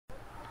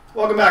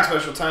Welcome back,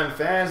 Special Time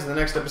fans, to the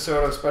next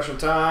episode of Special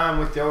Time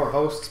with your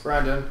hosts,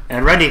 Brandon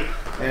and Randy.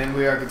 And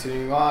we are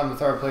continuing on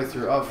with our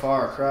playthrough of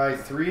Far Cry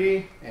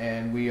 3,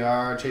 and we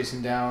are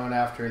chasing down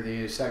after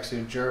the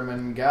sexy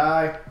German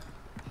guy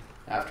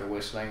after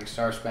whistling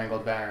Star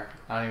Spangled Banner.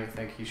 I don't even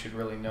think he should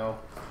really know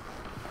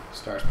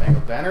Star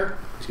Spangled Banner.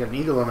 He's got an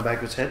eagle on the back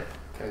of his head.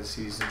 Because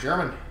he's a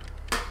German.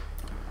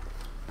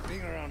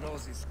 Being around all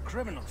these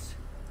criminals,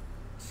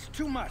 it's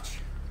too much.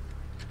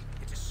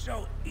 It is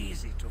so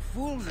easy to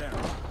fool them.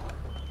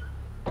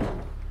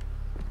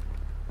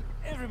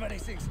 Everybody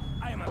thinks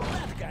I am a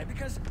bad guy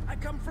because I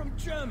come from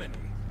Germany.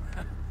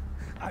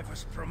 I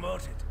was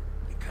promoted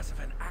because of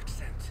an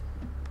accent.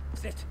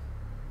 Sit.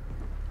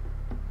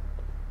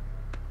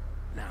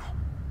 Now,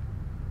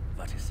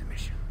 what is the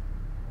mission?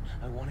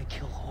 I want to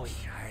kill Hoyt.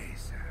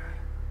 Scheiße.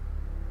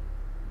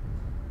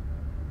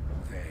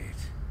 Wait.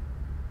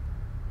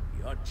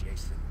 You're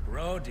Jason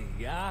Brody,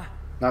 yeah?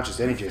 Not just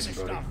any Jason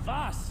Finished Brody.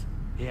 off us.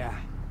 Yeah.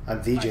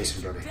 I'm the Why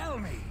Jason didn't you Brody. Tell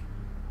me.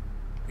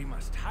 We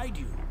must hide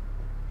you.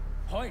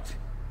 Hoyt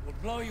will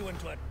blow you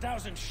into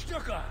 1,000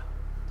 Stücke.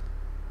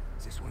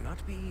 This will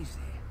not be easy.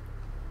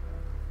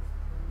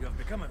 You have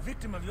become a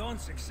victim of your own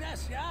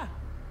success, yeah?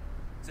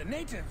 The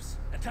natives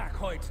attack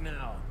Hoyt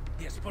now.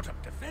 He has put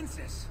up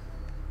defenses.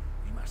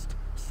 We must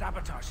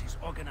sabotage his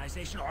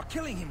organization, or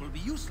killing him will be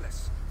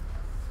useless.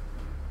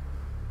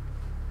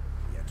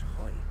 Yet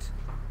Hoyt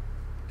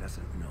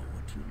doesn't know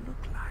what you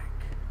look like.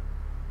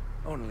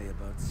 Only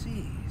about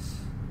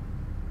seas.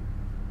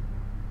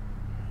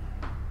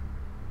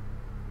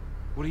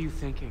 What are you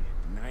thinking?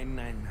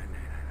 99999.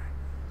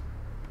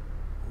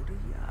 Oder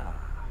ja.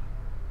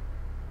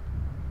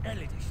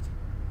 Erledigt.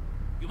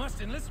 You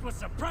must enlist with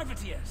the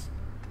privateers.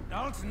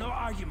 Also, no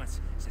arguments.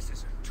 This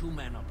is a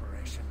two-man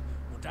operation.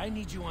 And I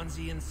need you on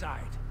the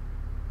inside.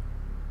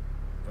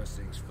 First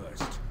things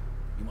first.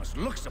 You must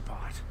look the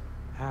part.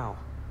 How?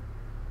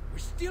 We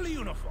steal a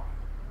uniform.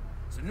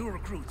 The new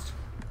recruits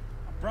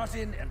are brought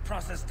in and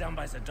processed down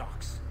by the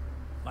docks.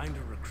 Find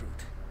a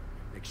recruit.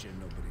 Make sure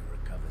nobody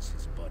recovers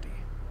his body.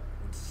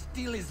 And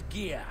steal his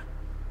gear.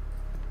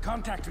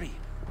 Contact me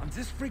on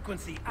this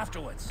frequency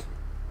afterwards.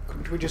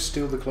 Couldn't we just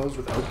steal the clothes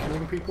without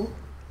killing people?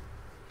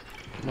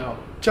 No.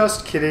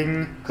 Just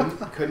kidding.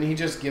 Couldn't he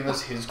just give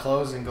us his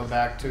clothes and go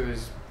back to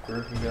his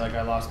group and be like,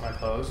 I lost my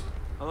clothes?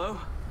 Hello?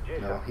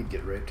 Jason, No, he'd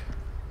get raped.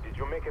 did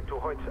you make it to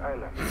Hoyt's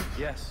Island?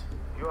 Yes.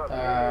 You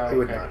are He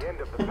would okay. not. at the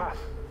end of the path.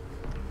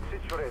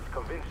 Citure is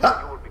convinced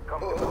that you will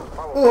become the most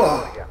powerful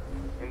Oh. warrior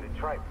in the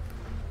tribe.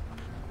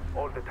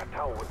 All the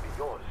Tatao will be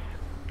yours.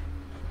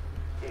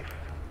 If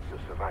you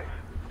survive.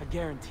 I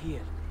guarantee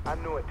it. I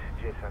knew it,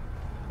 Jason.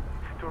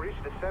 To reach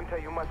the center,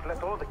 you must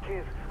let all the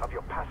keys of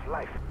your past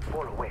life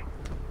fall away.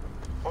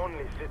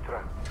 Only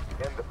Citra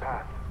and the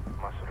path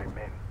must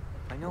remain.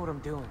 I know what I'm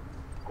doing.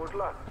 Good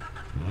luck.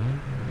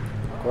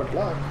 Good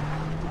luck.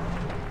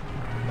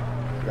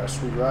 Got a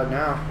sweet ride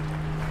now.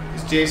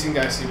 This Jason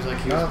guy seems like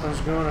he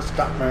Nothing's gonna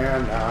stop me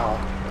now.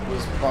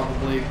 was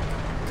probably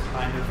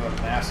kind of a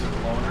massive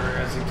loner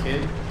as a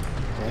kid.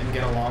 Didn't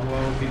get along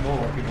well with people,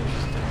 or people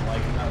just didn't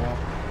like him that well.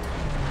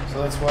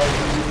 So that's why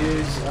he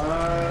is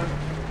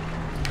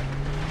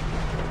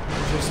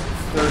just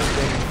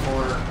thirsting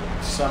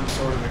for some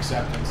sort of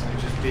acceptance, and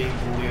just being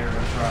the leader of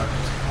a tribe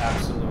just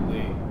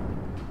absolutely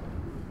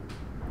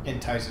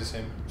entices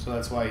him. So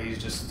that's why he's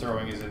just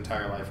throwing his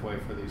entire life away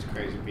for these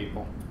crazy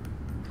people.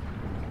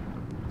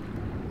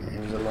 He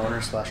was a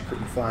loner /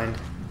 couldn't find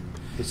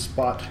his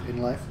spot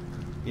in life.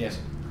 Yes.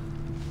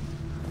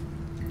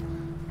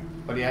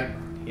 But he had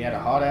a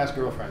hot ass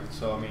girlfriend,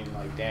 so I mean,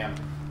 like, damn.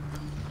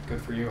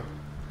 Good for you.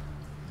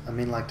 I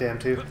mean, like, damn,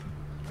 too.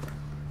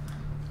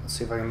 Let's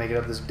see if I can make it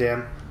up this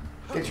dam.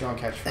 Get your own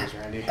catchphrase,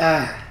 Randy.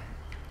 I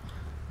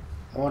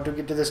want to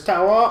get to this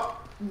tower.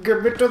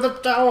 Get me to the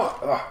tower.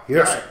 Oh,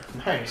 yes.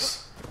 Right,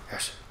 nice.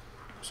 Yes.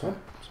 Someone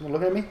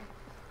look at me?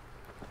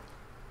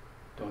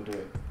 Don't do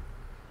it.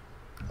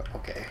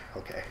 Okay,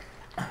 okay.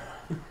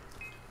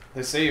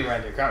 They say you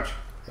ride your couch.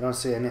 I don't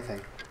see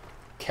anything.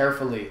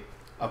 Carefully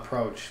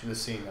approach the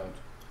C note.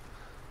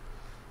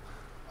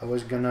 I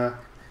was gonna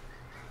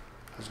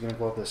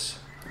go up this.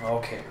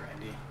 Okay,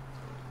 Randy.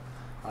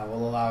 I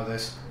will allow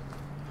this.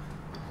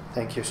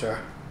 Thank you, sir.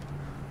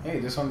 Hey,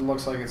 this one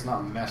looks like it's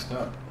not messed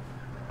up.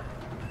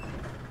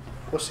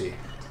 We'll see.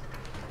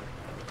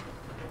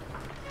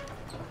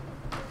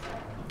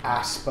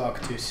 I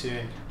spoke too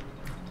soon.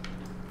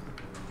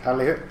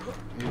 Halley hoop.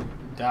 You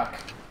duck.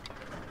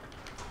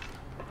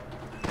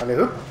 Halley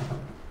hoop.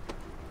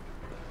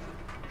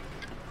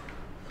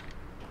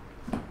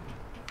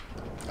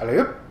 Halley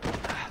hoop.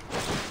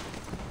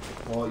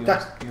 Well, you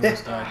Duck.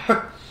 almost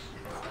died.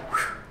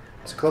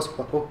 It's a close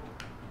one. Oh.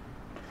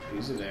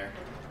 Easy there.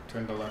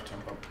 Turn to left,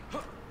 jump up.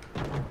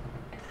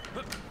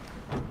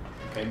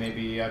 Okay,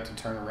 maybe you have to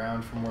turn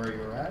around from where you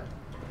were at.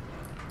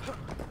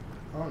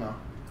 Oh no.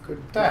 Good.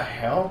 What the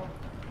hell?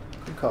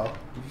 Good call.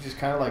 Did you just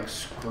kind of like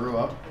screw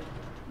up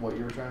what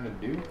you were trying to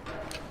do?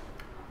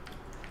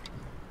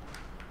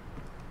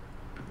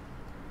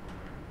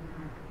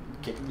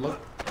 Look.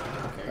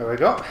 Okay. There we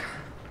go.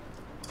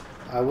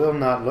 I will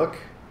not look.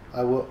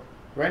 I will.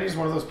 Randy's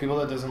one of those people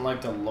that doesn't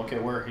like to look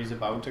at where he's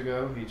about to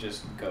go. He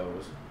just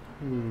goes.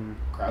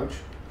 Crouch.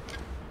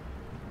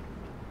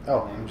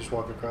 Oh, I'm just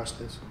walking across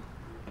this.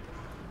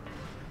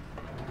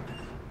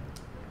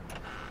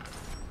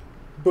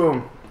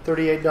 Boom.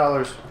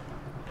 $38.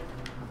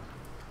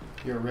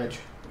 You're rich.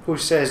 Who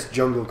says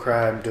jungle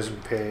crime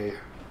doesn't pay?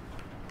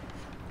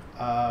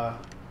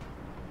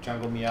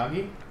 Jungle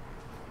Miyagi?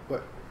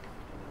 What?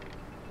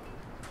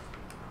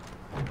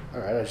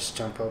 Alright, I just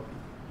jump up.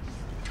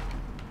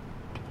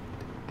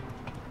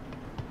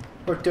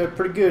 Worked out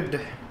pretty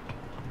good.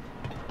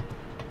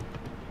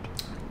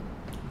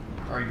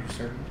 Are you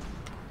certain?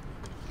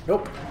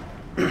 Nope.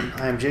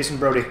 I am Jason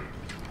Brody.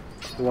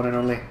 The one and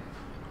only.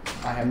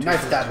 I have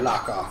Knife that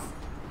lock off.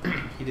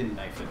 He didn't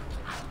knife it.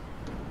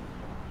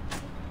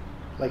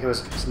 Like it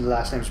was, his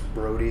last name's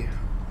Brody.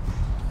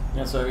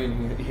 That's what I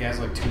mean. He has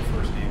like 2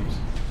 first names.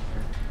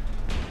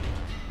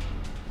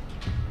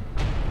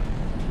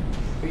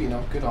 But you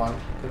know, good on.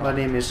 Good My on.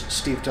 name is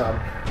Steve Tom.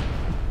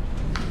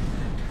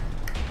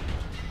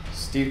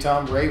 Steve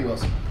Tom Ray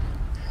Wilson.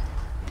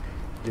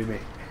 Do me.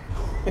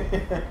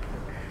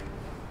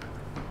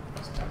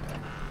 Stop that.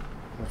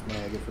 How much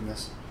money I get from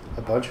this?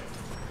 A bunch?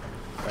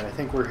 Alright, I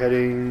think we're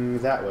heading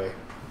that way.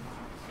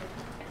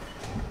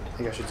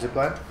 Think I should zip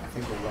line? I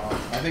think we're wrong.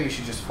 I think you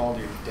should just fall to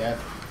your death.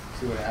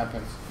 See what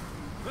happens.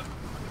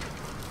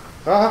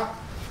 Ah!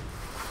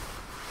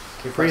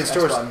 Okay, Free in press X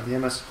stores. button. The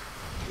MS.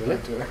 Really?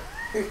 Do it.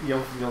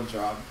 You'll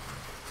drop.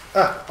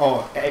 Ah!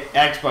 Oh,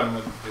 X button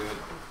would do it.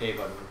 A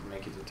button would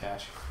make it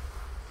detach.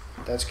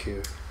 That's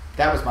cute.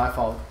 That was my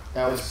fault.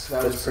 That That's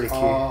was pretty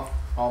all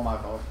my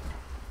fault.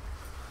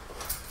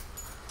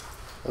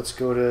 Let's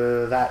go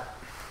to that.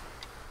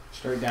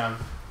 Straight down.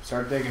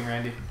 Start digging,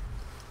 Randy.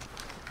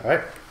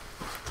 Alright.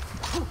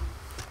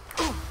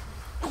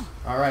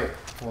 All right.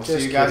 We'll Just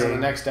see you guys in the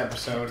kidding. next Don't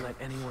episode. let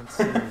anyone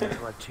see me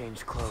until I've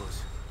changed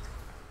clothes.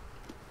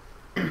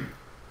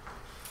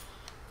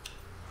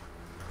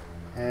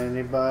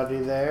 Anybody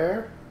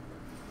there?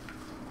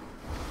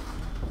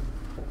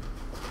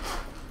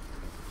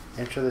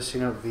 Enter the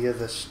scene via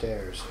the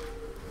stairs.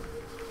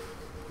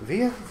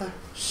 Via the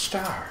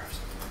stars.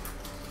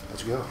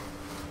 Let's go.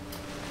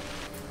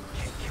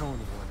 Can't kill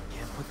anyone.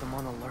 Can't put them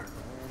on alert.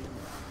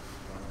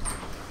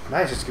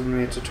 Nice, it's giving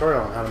me a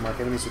tutorial on how to mark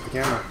enemies with the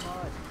camera.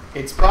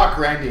 It's Brock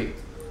Randy.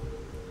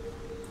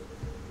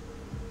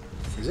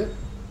 Is it?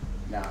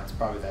 No, it's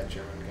probably that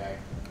German guy.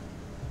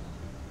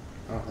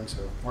 I don't think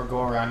so. Or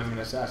go around him and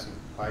assassin.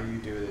 Why do you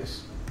do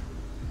this?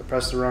 I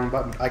pressed the wrong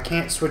button. I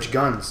can't switch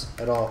guns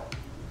at all.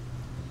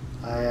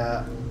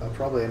 I'll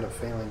probably end up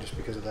failing just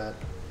because of that.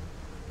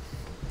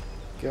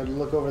 Go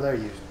look over there,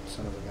 you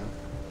son of a gun.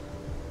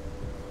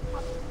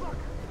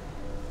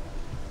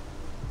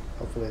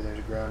 Hopefully there's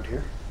a ground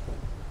here.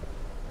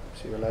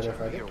 See you later,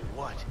 Friday.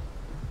 What?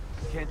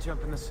 Can't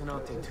jump in the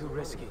cenote. Too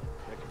risky.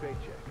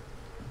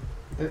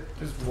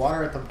 There's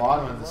water at the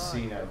bottom of the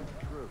sea now.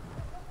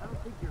 I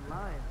don't think you're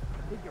lying.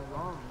 I think you're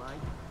wrong,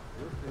 Mike.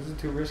 This is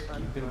too risky.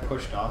 You've been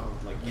pushed off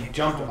of, like, you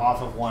jumped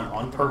off of one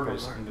on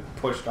purpose and been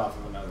pushed off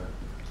of another.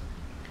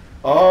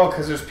 Oh,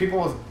 because there's people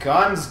with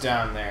guns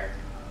down there.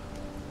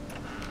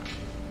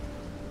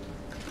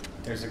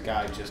 There's a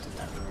guy just in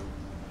that room.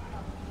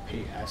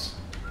 P.S.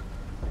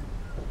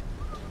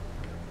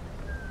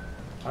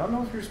 I don't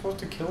know if you're supposed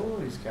to kill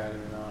these guys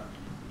or not.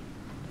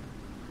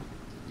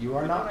 You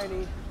are not.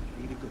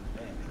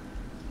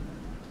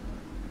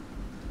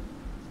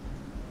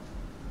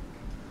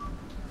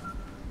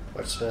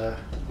 What's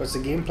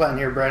the game plan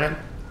here, Brennan?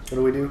 What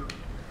do we do?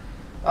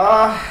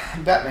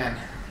 Batman.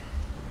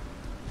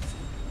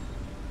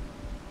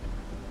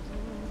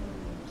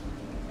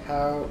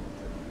 How?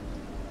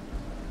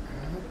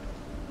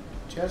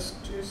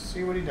 Just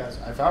see what he does.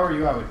 If I were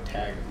you, I would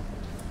tag him.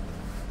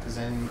 Because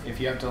then, if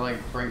you have to like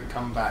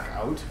come back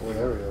out. Oh,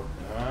 there we go.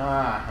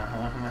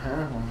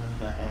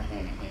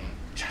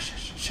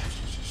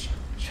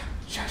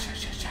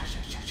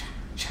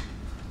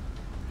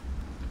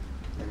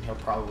 Then he'll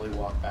probably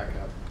walk back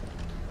up.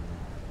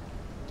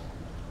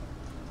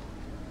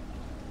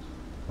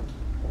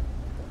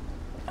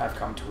 I've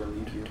come to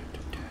relieve you.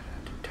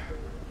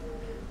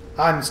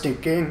 I'm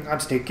sneaking. I'm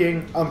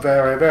sneaking. I'm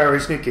very, very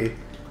sneaky.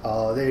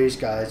 All these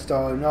guys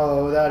don't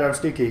know that I'm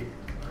sneaky.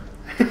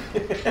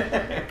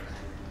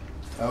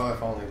 Oh,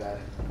 if only that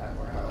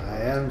were how it I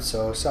worked. am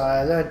so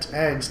silent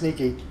and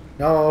sneaky.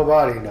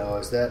 Nobody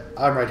knows that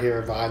I'm right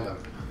here behind them.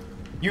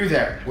 You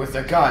there, with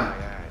the gun.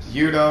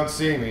 You don't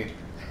see me.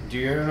 Do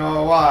you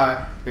know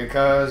why?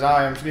 Because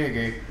I am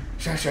sneaky.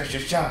 Sha sha sha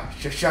sha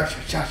sha sha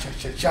sha sha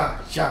sha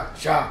sha sha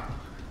sha.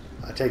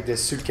 I take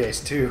this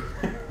suitcase too.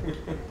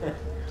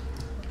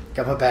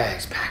 Got my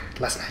bags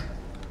packed last night.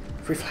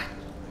 Free flight.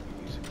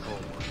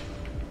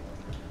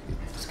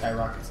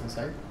 Skyrockets in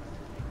sight.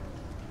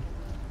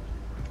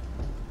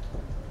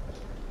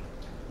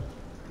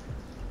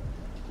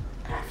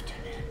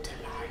 Afternoon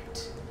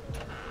delight.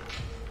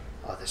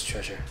 Oh, this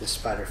treasure, this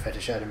spider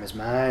fetish item is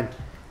mine.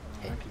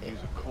 Oh,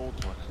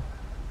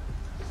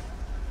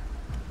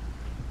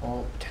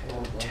 oh,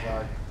 oh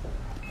God.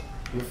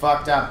 You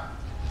fucked up.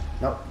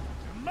 Nope.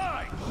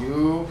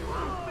 You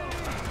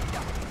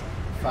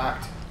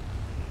fucked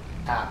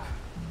up.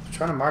 I'm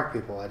trying to mark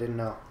people. I didn't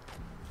know.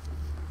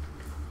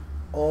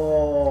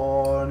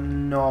 Oh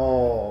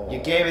no. You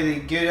gave it the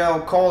good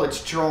old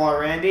college troll,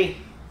 Randy.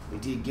 We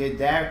did good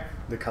there.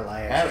 The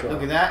Kalaya. Yeah,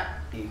 look at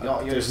that. You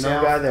got There's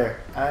yourself. no guy there.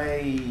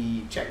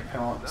 Hey, check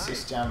the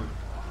system.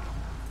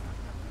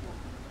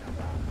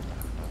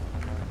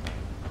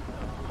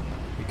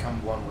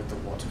 Become one with the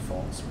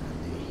waterfalls,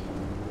 Randy.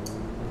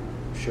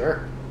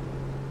 Sure.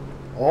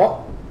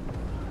 Oh.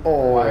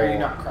 Oh. Why are you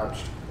not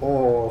crouched?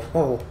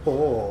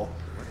 Oh.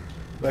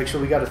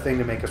 Actually, we got a thing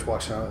to make us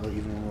walk silently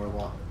even when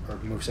we're or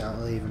move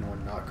silently even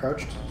when not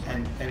crouched.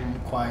 And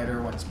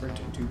quieter when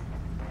sprinting too.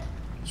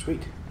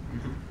 Sweet.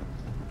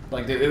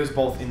 Like it was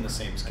both in the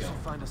same I skill. should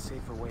find a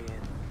safer way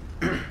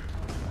in.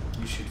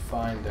 You should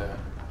find.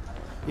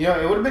 You know,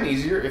 it would have been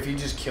easier if you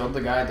just killed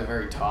the guy at the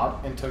very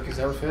top and took his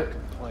outfit,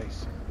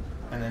 Place.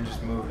 and then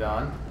just moved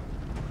on.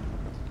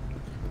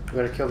 We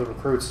gotta kill the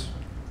recruits.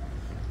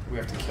 We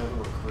have to kill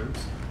the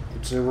recruits.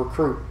 It's a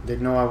recruit.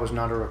 They'd know I was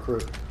not a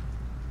recruit.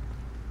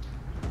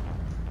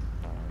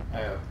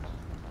 Oh.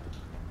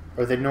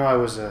 Or they'd know I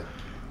was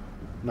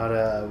not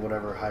a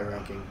whatever high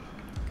ranking.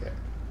 Okay.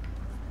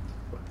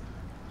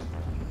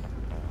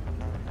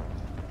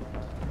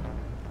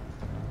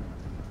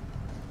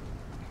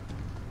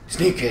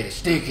 Sneak kitty,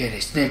 sneak kitty,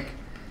 sneak.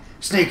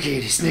 Sneak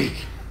kitty,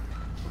 sneak.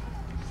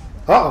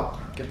 Uh-oh.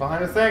 Get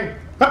behind the thing.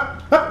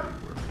 Oh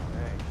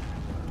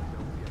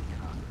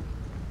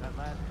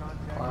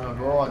my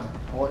god.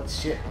 What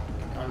shit?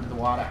 Under the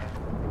water.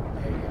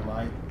 There you go,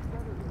 mate.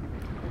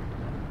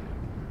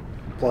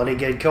 Bloody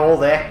good call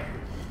there.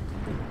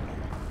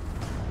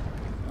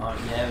 Oh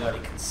yeah, everybody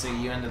can see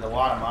you under the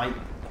water, mate.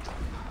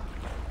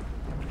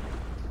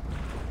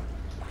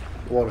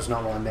 The water's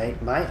not my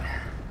mate, mate.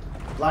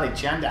 Bloody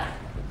Chanda.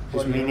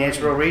 Just me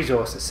natural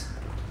resources.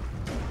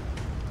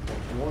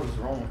 What is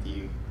wrong with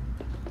you?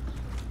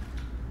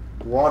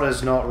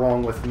 Water's not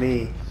wrong with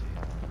me.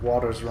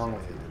 Water's wrong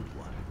with you.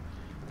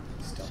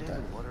 Stop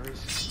that.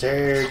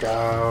 Stare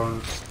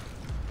down.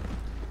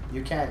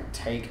 You can't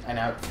take an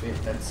outfit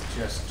that's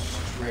just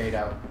straight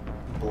out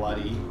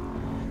bloody.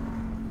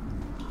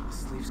 The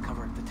sleeves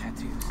cover up the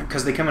tattoos.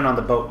 Because they come in on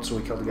the boat, so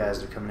we kill the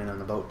guys that are coming in on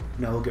the boat.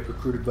 Now we'll get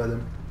recruited by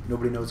them.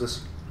 Nobody knows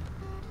us.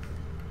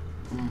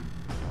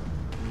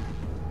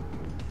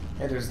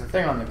 Hey, there's the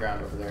thing on the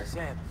ground over there.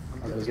 Sam,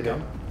 I'm Are good we to good?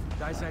 go.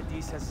 Guy's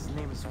ID says his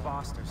name is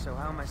Foster, so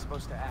how am I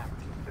supposed to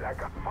act?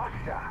 Like a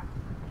foster.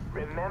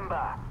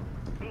 Remember,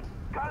 be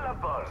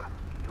gullible.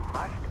 You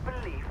must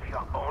believe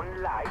your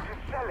own lie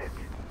to sell it.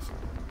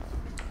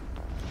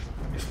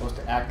 You're supposed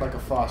to act like a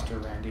foster,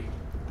 Randy.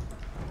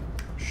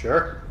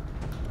 Sure.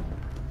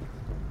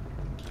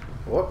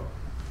 Whoop.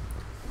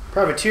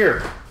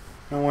 Privateer.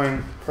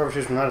 Knowing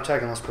privateers will not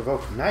attack unless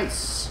provoked.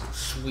 Nice.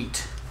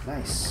 Sweet.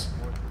 Nice.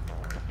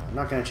 I'm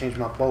not going to change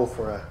my bow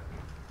for a...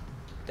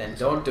 Then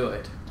don't do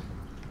it.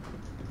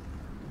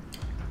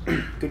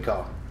 Good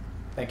call.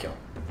 Thank you.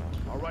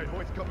 All right,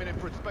 Hoyt's coming in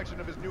for inspection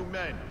of his new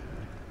men.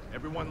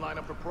 Everyone line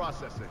up for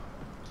processing.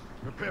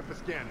 Prepare for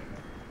scanning.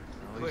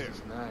 Clear.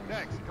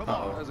 Next, come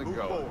on. How's it Move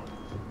forward.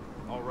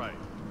 All right.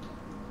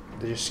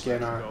 They just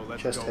scan our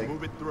Let's chest go. tape.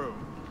 Move it through.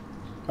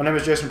 My name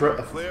is Jason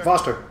Clear.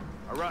 Foster.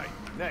 All right.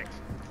 Next.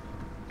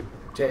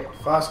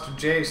 Foster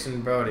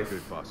Jason Brody.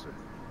 Good, Foster.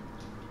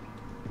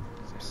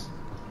 Sand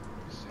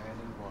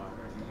and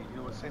water. You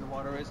know what sand and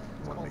water is?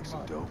 It's Want to make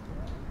some dough?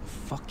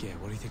 Fuck yeah,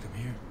 what do you think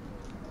I'm here?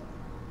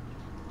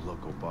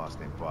 Local boss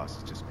named Boss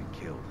has just been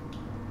killed.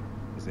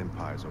 His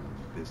empire's open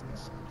for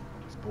business.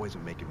 His boys are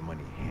making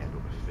money hand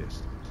over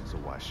fist. So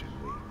why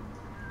shouldn't we?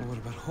 Well, what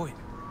about Hoyt?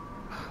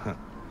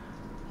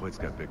 Hoyt's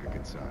got bigger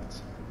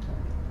concerns.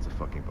 It's a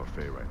fucking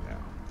buffet right now.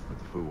 But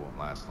the food won't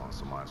last long,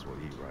 so might as well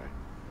eat right.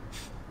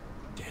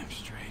 Damn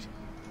straight.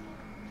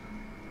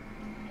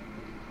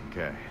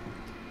 Okay.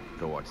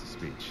 Go watch the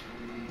speech.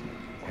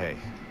 Hey.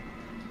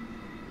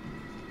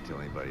 Tell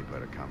anybody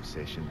about our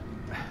conversation.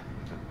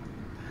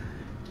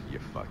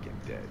 You're fucking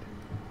dead.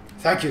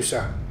 Thank you,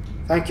 sir.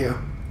 Thank you.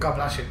 God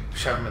bless you.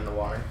 Shove him in the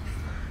water.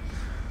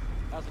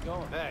 How's it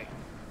going? Hey.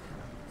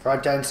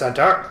 Front and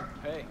center.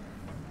 Hey.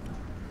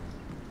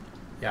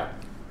 Yeah.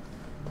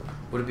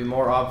 Would it be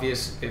more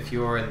obvious if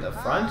you were in the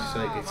front so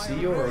they could see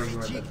you, or you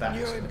were in the back?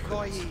 New so they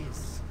couldn't see?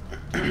 employees.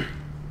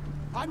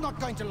 I'm not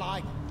going to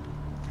lie.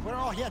 We're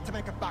all here to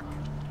make a buck.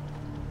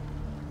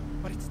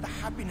 But it's the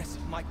happiness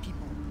of my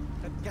people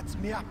that gets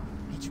me up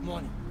each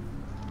morning.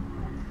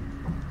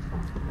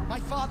 My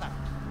father,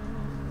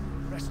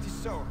 rest his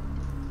soul,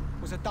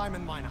 was a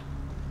diamond miner.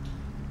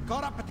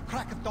 Got up at the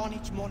crack of dawn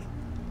each morning,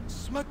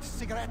 smoked a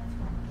cigarette,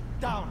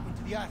 down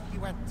into the earth he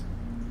went.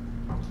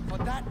 For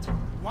that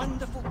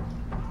wonderful,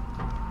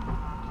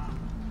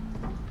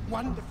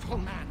 wonderful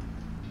man,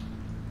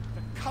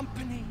 the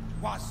company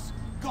was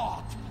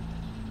God.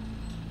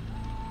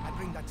 I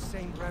bring that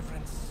same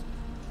reverence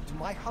to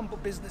my humble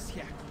business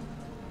here.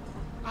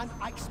 And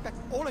I expect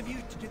all of you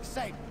to do the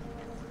same.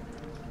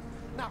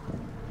 Now,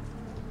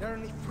 There are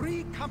only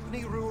 3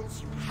 company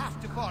rules you have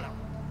to follow.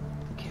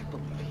 I can't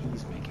believe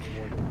he's making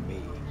more than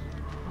me.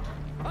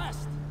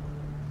 First,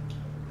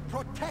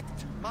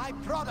 protect my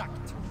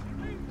product.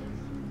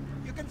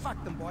 You can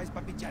fuck them, boys,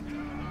 but be gentle.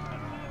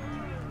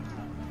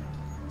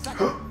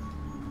 Second,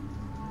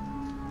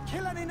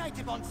 kill any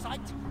native on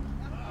sight.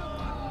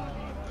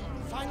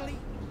 Finally,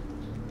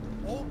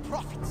 all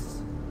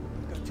profits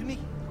go to me.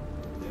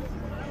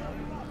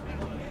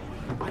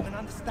 I'm an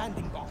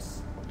understanding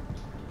boss.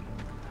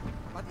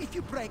 But if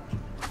you break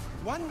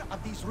one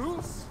of these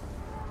rules,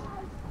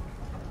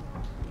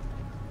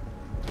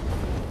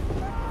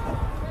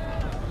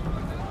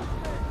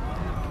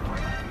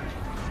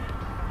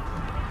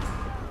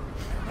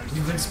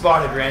 You've been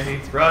spotted, Randy.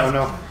 Run. Oh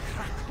no.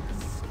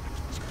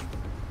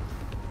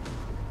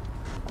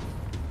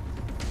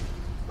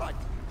 right,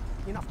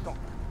 enough talk.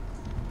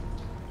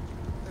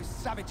 Those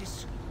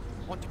savages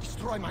want to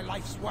destroy my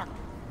life's work,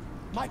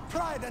 my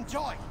pride and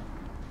joy.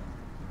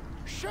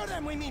 Show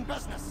them we mean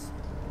business.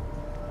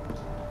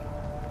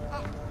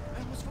 Ah, I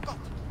almost forgot.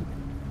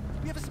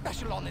 We have a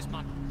special on this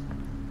month.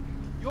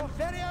 Your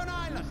very own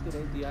island. It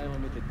ain't the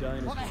island with the For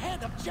dinosaurs. the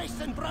head of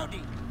Jason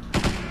Brody.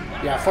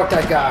 Yeah, fuck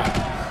that guy.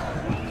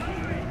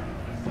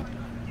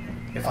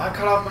 If I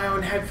cut off my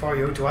own head for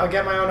you, do I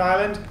get my own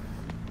island?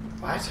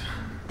 What?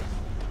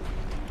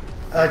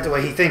 I like the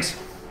way he thinks.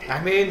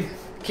 I mean,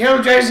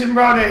 kill Jason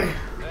Brody!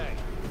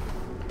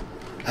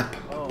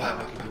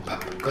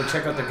 Go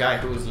check out the guy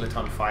who was lit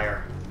on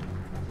fire.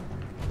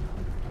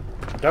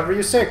 Whatever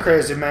you say,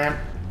 crazy man.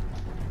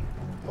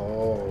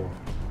 Oh.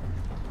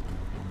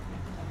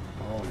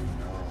 Oh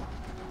no.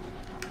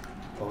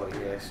 Oh,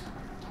 yes.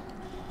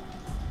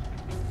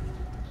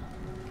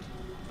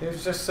 He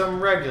was just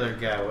some regular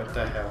guy, what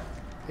the hell?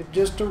 It's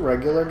just a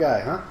regular guy,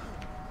 huh?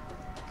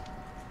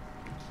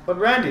 But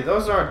Randy,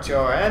 those aren't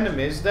your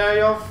enemies, they're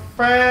your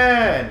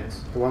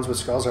friends! The ones with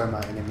skulls are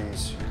my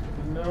enemies.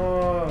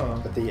 No.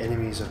 But the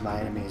enemies of my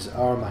enemies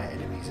are my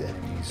enemies'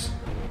 enemies.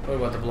 What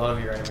about the blood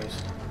of your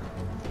enemies?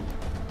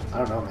 I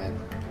don't know, man.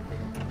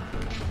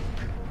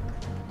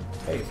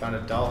 Hey, you found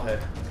a doll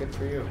head. Good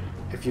for you.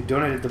 If you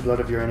donated the blood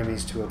of your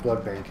enemies to a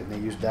blood bank and they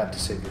used that to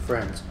save your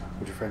friends,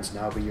 would your friends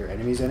now be your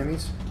enemies'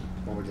 enemies?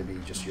 Or would they be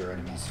just your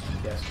enemies?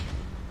 Yes.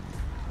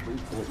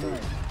 Would they?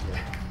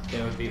 Yeah.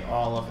 It would be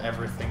all of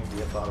everything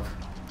the above.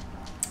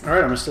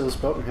 Alright, I'm gonna steal this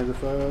boat and head the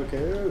fuck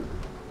out.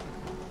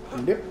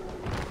 Yep.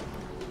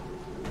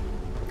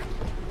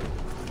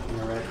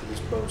 Alright, this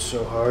boat's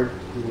so hard.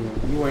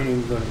 You ain't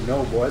even gonna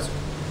know, boys.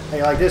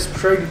 Hey, like this,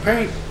 trading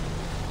paint.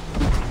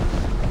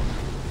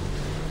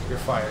 You're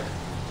fired.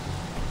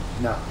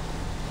 No.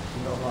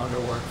 You no longer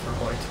work for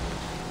Hoyt.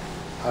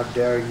 How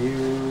dare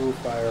you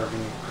fire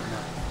me?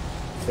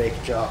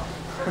 Fake job.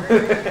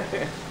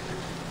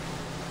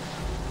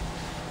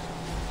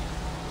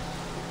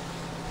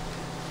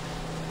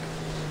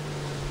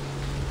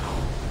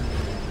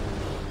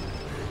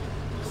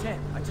 Sam,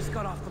 I just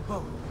got off the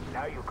boat.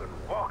 Now you can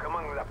walk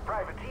among the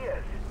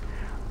privateers.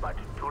 But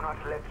do not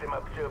let them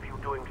observe you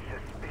doing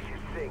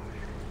suspicious things,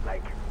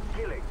 like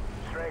killing,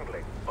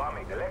 strangling,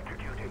 bombing,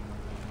 electrocuting.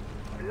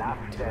 Bluff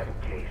them,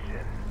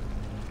 Jason.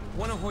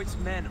 One of Hoyt's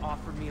men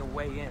offered me a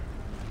way in.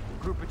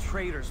 A group of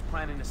traders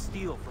planning to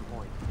steal from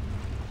Hoyt.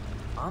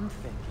 I'm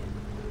thinking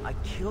I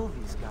kill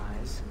these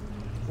guys.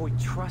 Hoyt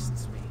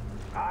trusts me.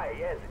 Ah,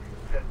 yes,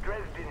 the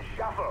Dresden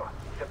Shuffle.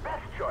 The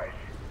best choice.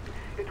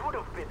 It would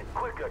have been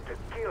quicker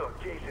to kill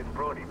Jason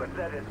Brody, but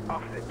that is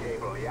off the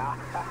table, yeah?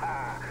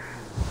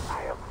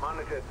 I have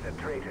monitored the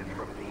traitors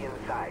from the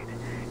inside.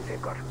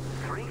 They've got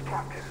 3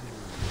 captains,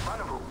 one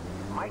of whom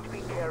might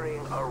be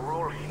carrying a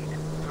roll sheet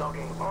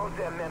logging all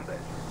their members.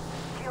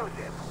 Kill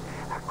them,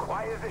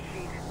 acquire the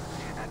sheet,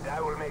 and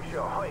I will make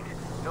sure Hoyt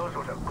knows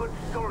what a good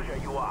soldier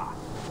you are.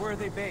 Where are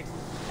they based?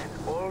 An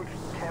old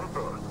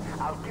temple.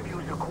 I'll give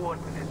you the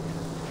coordinates.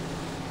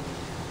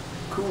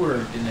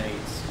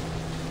 Coordinates.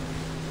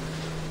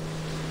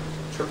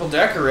 Triple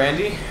decker,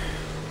 Randy.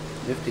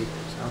 Nifty.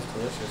 Sounds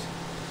delicious.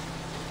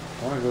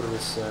 I want to go to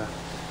this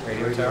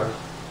Radio tower.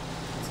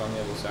 It's on the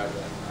other side of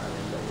that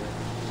island that you're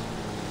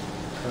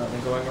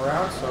currently going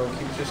around. So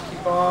just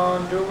keep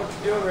on doing what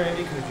you're doing,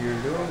 Randy, because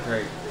you're doing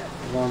great.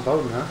 Long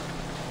boating, huh?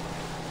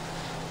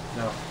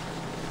 No.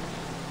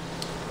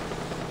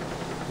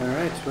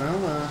 Alright,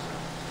 well,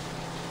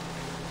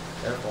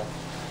 Careful.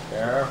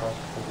 Careful.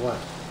 of what?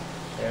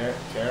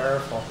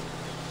 Careful.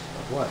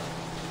 Of what?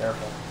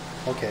 Careful.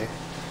 Okay.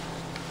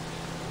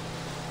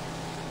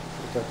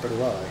 Worked out pretty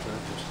well, actually.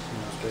 Just,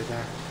 straight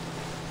there.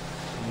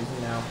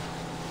 Easy now.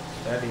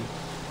 Steady.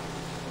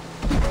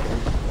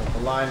 Hold the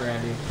line,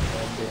 Randy.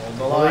 Hold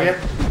the Holding line. it.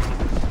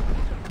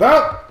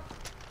 Boat!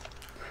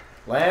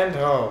 Land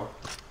ho.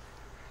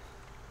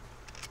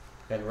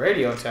 Then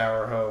radio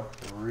tower ho.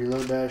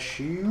 Reload that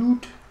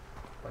shoot.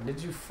 When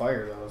did you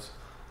fire those?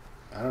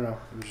 I don't know.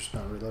 It was just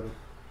not reloaded.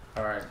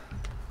 Alright.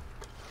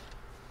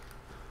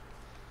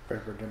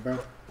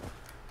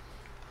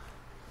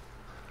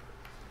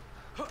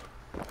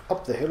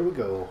 Up the hill we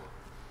go.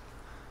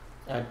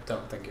 I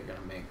don't think you're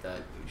gonna make that.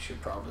 You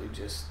should probably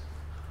just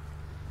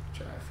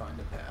try to find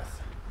a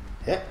path.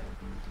 Yeah.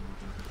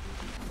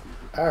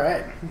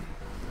 Alright.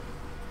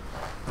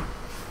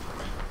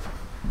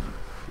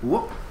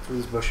 Whoop. Through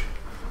this bush.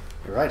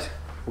 You're right.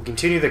 We'll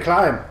continue the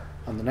climb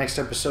on the next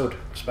episode of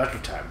Special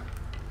Time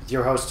with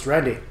your hosts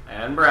Randy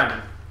And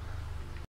Brandon.